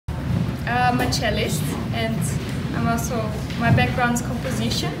I'm a cellist, and my background is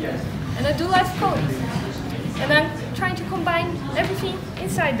composition, and I do live coding. And I'm trying to combine everything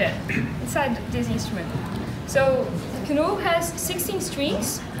inside this instrument. So the canoe has 16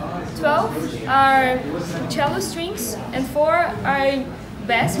 strings, 12 are cello strings, and 4 are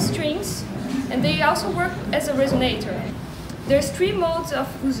bass strings, and they also work as a resonator. There's 3 modes of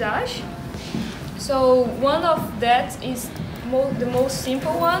usage. So one of that is the most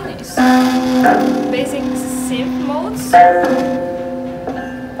simple one, is basic synth modes.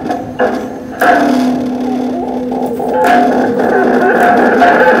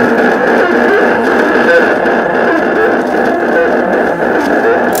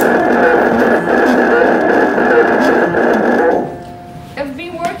 I've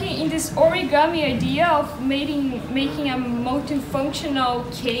been working in this origami idea of making a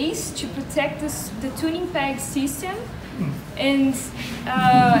multifunctional case to protect the tuning peg system, and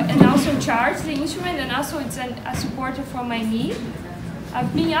also charge the instrument, and also it's a supporter for my knee.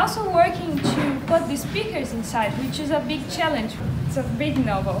 I've been also working to put the speakers inside, which is a big challenge. It's a big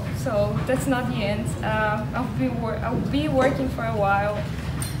novel, so that's not the end. I'll be working for a while.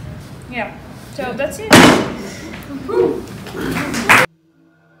 Yeah, so that's it.